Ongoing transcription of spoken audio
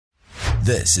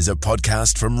This is a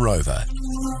podcast from Rover.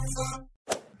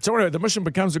 So anyway, the mission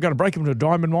becomes we're going to break into a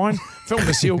diamond mine, film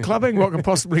the seal clubbing, what could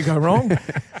possibly go wrong?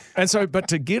 And so, but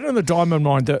to get in the diamond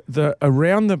mine,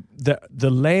 around the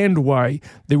landway,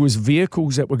 there was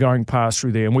vehicles that were going past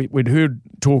through there, and we'd heard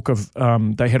talk of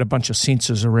they had a bunch of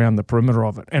sensors around the perimeter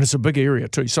of it, and it's a big area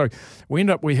too. So we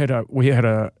had a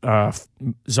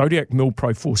Zodiac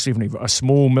Milpro 470, a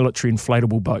small military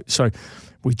inflatable boat. So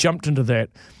we jumped into that.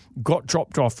 Got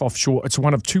dropped off offshore. It's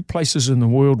one of two places in the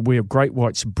world where great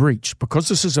whites breach. Because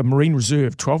this is a marine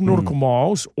reserve, 12 nautical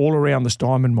miles all around this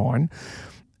diamond mine.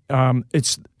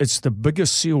 It's the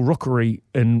biggest seal rookery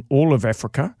in all of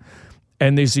Africa,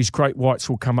 and there's these great whites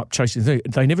will come up chasing.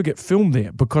 They never get filmed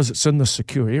there because it's in the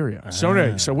secure area.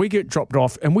 So we get dropped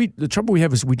off, and the trouble we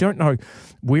have is we don't know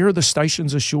where are the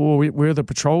stations ashore, where are the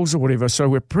patrols or whatever. So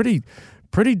we're pretty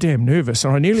damn nervous,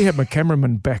 and I nearly had my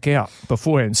cameraman back out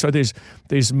beforehand. So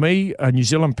there's me, a New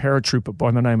Zealand paratrooper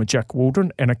by the name of Jack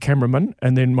Waldron, and a cameraman,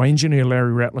 and then my engineer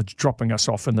Larry Ratledge dropping us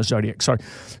off in the Zodiac. So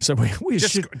we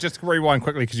just rewind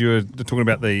quickly because you were talking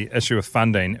about the issue of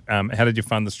funding. How did you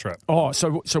fund this trip? Oh,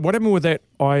 so what happened with that?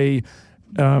 I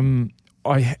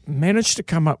managed to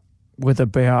come up with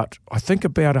about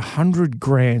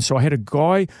 $100,000. So I had a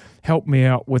guy help me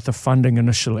out with the funding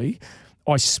initially.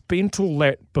 I spent all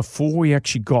that before we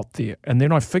actually got there, and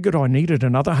then I figured I needed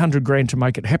another $100,000 to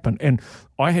make it happen. And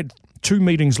I had 2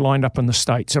 meetings lined up in the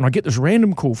States, and I get this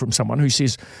random call from someone who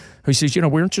says,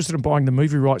 we're interested in buying the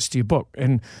movie rights to your book.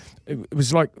 And it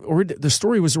was like already the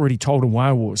story was already told in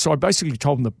Whale Wars, so I basically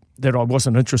told them that I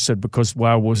wasn't interested because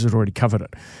Whale Wars had already covered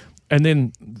it. And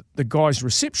then the guy's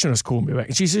receptionist called me back,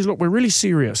 and she says, "Look, we're really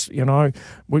serious. We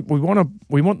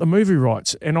want the movie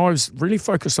rights." And I was really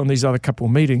focused on these other couple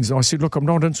of meetings. And I said, "Look, I'm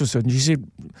not interested." And she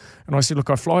said, "Look,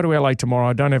 I fly to LA tomorrow.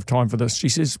 I don't have time for this." She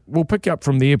says, "We'll pick you up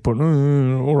from the airport."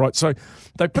 All right. So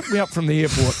they picked me up from the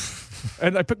airport.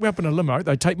 And they pick me up in a limo.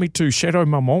 They take me to Chateau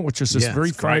Marmont, which is this very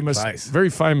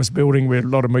famous building where a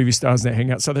lot of movie stars there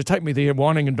hang out. So they take me there,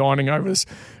 wining and dining over this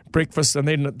breakfast. And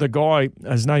then the guy,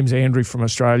 his name's Andrew from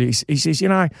Australia, he says,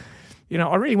 I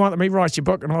really want the movie rights to your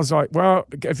book. And I was like, well,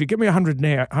 if you give me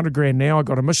 $100,000 now, I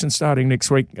got a mission starting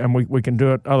next week, and we can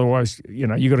do it. Otherwise, you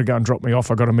got to go and drop me off.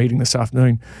 I got a meeting this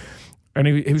afternoon. And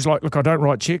he was like, "Look, I don't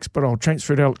write checks, but I'll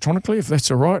transfer it electronically if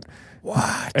that's all right."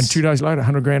 What? And 2 days later,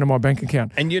 $100,000 in my bank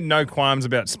account. And you had no qualms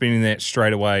about spending that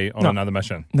straight away on another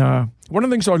mission? No. One of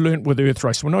the things I learnt with Earth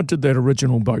Race, when I did that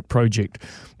original boat project,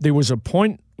 there was a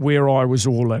point where I was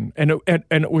all in. And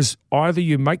it was either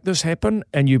you make this happen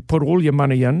and you put all your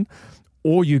money in,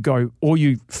 or you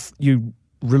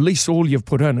release all you've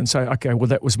put in and say, okay, well,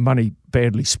 that was money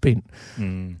badly spent.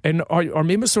 And I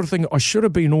remember sort of thinking I should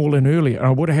have been all in earlier, and I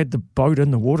would have had the boat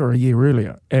in the water a year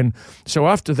earlier. And so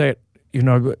after that,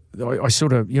 I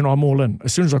sort of, I'm all in.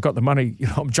 As soon as I got the money,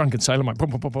 I'm drunk and sailing, like,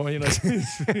 spending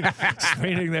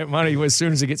that money as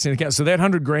soon as it gets in the account. So that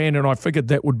 $100,000, and I figured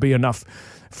that would be enough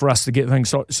for us to get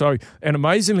things. So and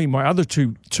amazingly, my other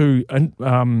two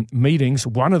meetings,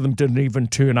 one of them didn't even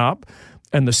turn up.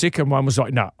 And the second one was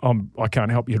like, no, I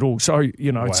can't help you at all. So, wow,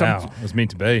 it was meant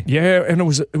to be. Yeah, and it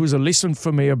was a lesson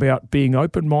for me about being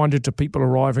open-minded to people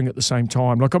arriving at the same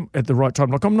time, like I'm at the right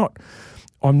time. Like I'm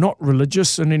not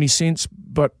religious in any sense,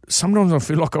 but sometimes I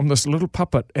feel like I'm this little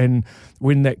puppet, and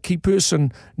when that key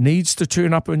person needs to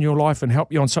turn up in your life and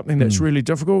help you on something that's really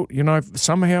difficult,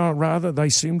 somehow or rather they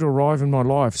seem to arrive in my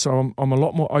life. So I'm a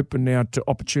lot more open now to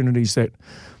opportunities that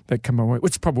come my way,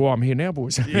 which is probably why I'm here now,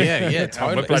 boys. Yeah,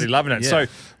 totally. We're bloody loving it. Yeah. So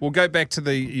we'll go back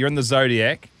to you're in the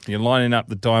Zodiac, you're lining up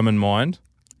the diamond mine.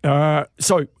 I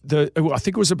think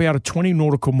it was about a 20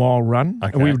 nautical mile run,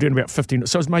 and we were doing about 15,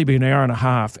 so it was maybe an hour and a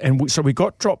half. And so we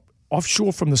got dropped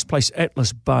offshore from this place,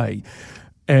 Atlas Bay,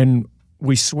 and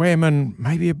we swam in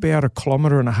maybe about 1.5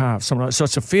 kilometres, something like that. So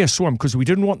it's a fair swim because we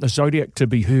didn't want the Zodiac to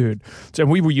be heard. So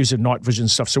we were using night vision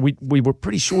stuff, so we were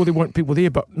pretty sure there weren't people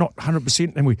there, but not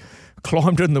 100%. And we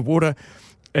climbed in the water.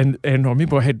 And I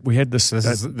remember we had this. This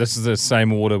is the same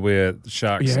water where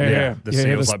sharks, the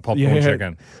seals like popcorn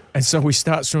chicken. And so we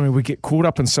start swimming. We get caught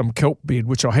up in some kelp bed,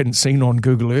 which I hadn't seen on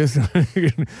Google Earth.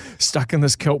 Stuck in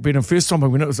this kelp bed. And first time I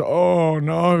went, it was like, oh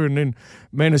no! And then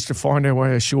managed to find our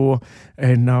way ashore.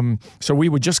 And so we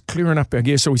were just clearing up our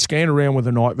gear. So we scanned around with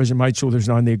the night vision, made sure there's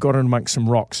no one there, got in amongst some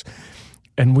rocks,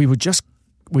 and we were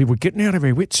getting out of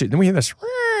our wetsuit. Then we had this,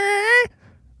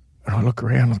 and I look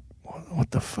around.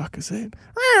 What the fuck is that?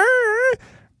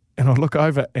 And I look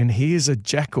over, and here's a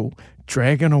jackal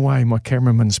dragging away my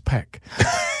cameraman's pack.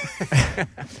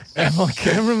 And my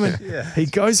cameraman, he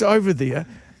goes over there,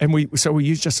 and we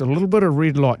used just a little bit of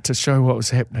red light to show what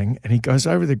was happening, and he goes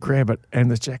over to grab it, and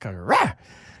the jackal, rah!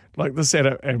 Like this at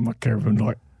it, and my cameraman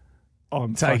like,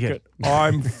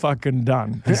 I'm fucking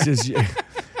done. He says,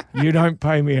 you don't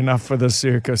pay me enough for this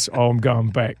circus. I'm going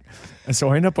back. And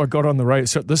so I got on the radio.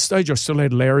 So at this stage, I still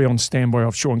had Larry on standby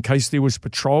offshore in case there was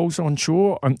patrols on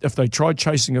shore. If they tried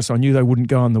chasing us, I knew they wouldn't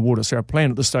go in the water. So our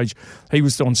plan at this stage, he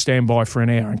was on standby for an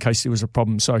hour in case there was a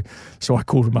problem. So I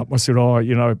called him up. I said,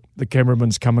 the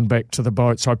cameraman's coming back to the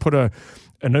boat. So I put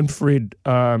an infrared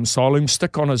siloom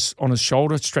stick on his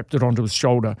shoulder, strapped it onto his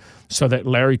shoulder so that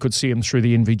Larry could see him through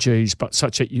the NVGs, but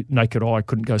such that naked eye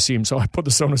couldn't go see him. So I put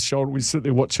this on his shoulder. We sit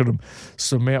there watching him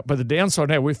swim out. But the downside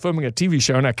now, we're filming a TV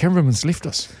show and our cameraman's left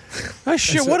us. Oh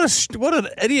shit! So, what an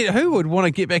idiot! Who would want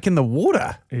to get back in the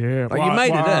water? Yeah, you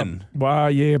made it in.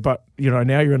 Well, yeah, but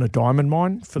now you're in a diamond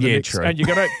mine for the next, true. and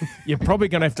you're probably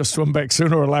going to have to swim back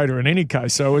sooner or later. In any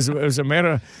case, so it was a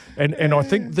matter, and I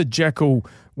think the Jackal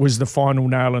was the final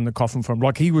nail in the coffin for him.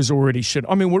 Like, he was already shit.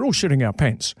 I mean, we're all shitting our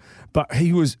pants, but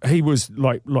he was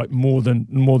like more than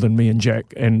me and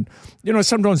Jack. And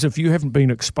sometimes if you haven't been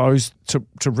exposed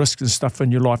to risk and stuff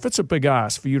in your life, it's a big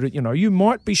ask for you to, you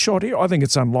might be shot here. I think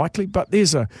it's unlikely, but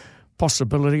there's a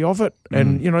possibility of it,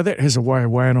 and that has a way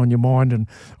of weighing on your mind. And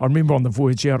I remember on the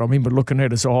voyage out, I remember looking at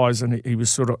his eyes, and he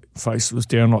was sort of, face was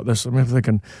down like this. I remember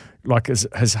thinking, like,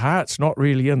 his heart's not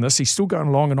really in this. He's still going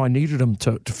along, and I needed him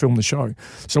to film the show.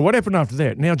 So what happened after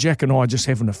that? Now Jack and I are just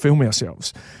having to film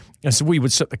ourselves. And so we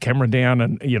would sit the camera down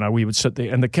and, we would sit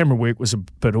there, and the camera work was a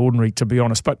bit ordinary, to be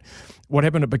honest. But what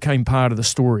happened, it became part of the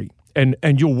story.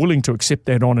 And you're willing to accept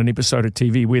that on an episode of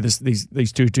TV where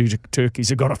these two turkeys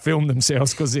have got to film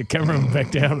themselves because their cameraman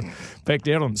backed out on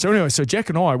them. So anyway, so Jack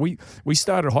and I, we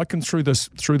started hiking through this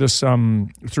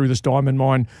diamond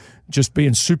mine, just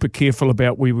being super careful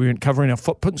about we weren't covering our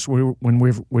footprints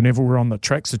whenever we're on the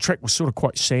tracks. The track was sort of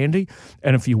quite sandy,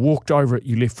 and if you walked over it,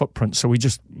 you left footprints. So we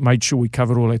just made sure we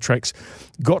covered all our tracks.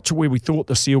 Got to where we thought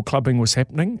the seal clubbing was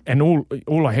happening, and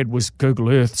all I had was Google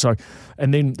Earth. So,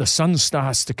 and then the sun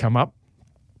starts to come up,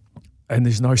 and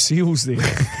there's no seals there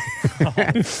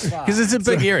because it's a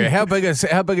big area. How big a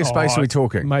space are we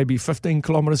talking? Maybe 15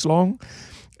 kilometres long.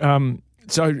 There's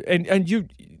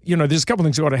a couple of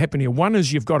things that got to happen here. One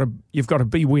is you've got to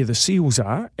be where the seals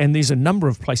are, and there's a number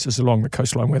of places along the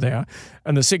coastline where they are.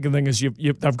 And the second thing is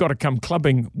they've got to come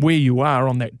clubbing where you are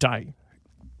on that day.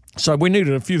 So we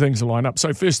needed a few things to line up.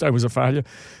 So first day was a failure.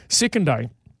 Second day,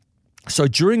 so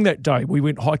during that day we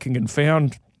went hiking and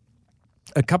found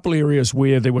a couple areas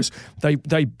where there was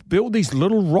they build these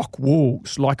little rock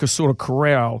walls like a sort of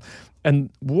corral. And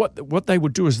what they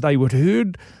would do is they would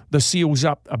herd the seals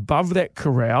up above that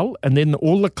corral, and then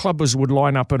all the clubbers would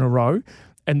line up in a row,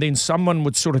 and then someone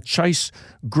would sort of chase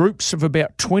groups of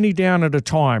about 20 down at a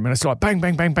time. And it's like bang,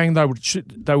 bang, bang, bang.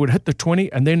 They would hit the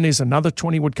 20, and then there's another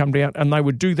 20 would come down, and they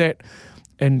would do that.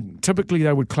 And typically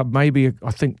they would club maybe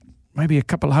a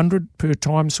couple hundred per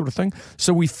time, sort of thing.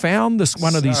 So we found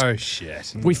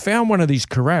We found one of these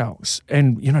corrals,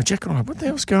 and Jack and I, what the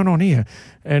hell's going on here?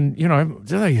 And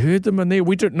do they herd them in there?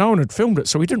 No one had filmed it,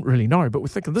 so we didn't really know. But we're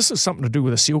thinking this is something to do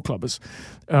with the seal clubbers.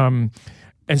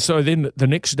 And so then the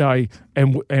next day,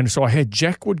 and so I had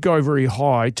Jack would go very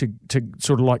high to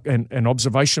sort of like an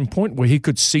observation point where he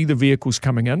could see the vehicles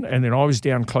coming in, and then I was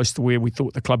down close to where we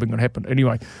thought the clubbing would happen.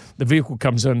 Anyway, the vehicle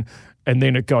comes in, and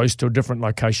then it goes to a different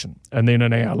location. And then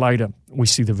an hour later, we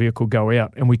see the vehicle go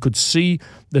out, and we could see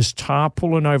this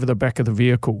tarpaulin over the back of the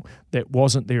vehicle that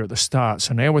wasn't there at the start.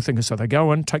 So now we're thinking, so they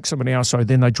go in, take some an hour, so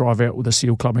then they drive out with the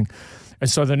seal clubbing. And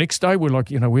so the next day we're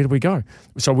like, where do we go?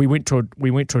 So we went to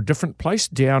a different place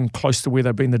down close to where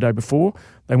they'd been the day before.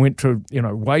 They went to,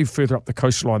 way further up the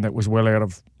coastline that was well out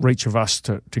of reach of us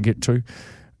to get to.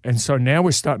 And so now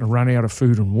we're starting to run out of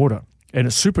food and water. And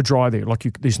it's super dry there. Like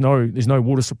there's no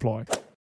water supply.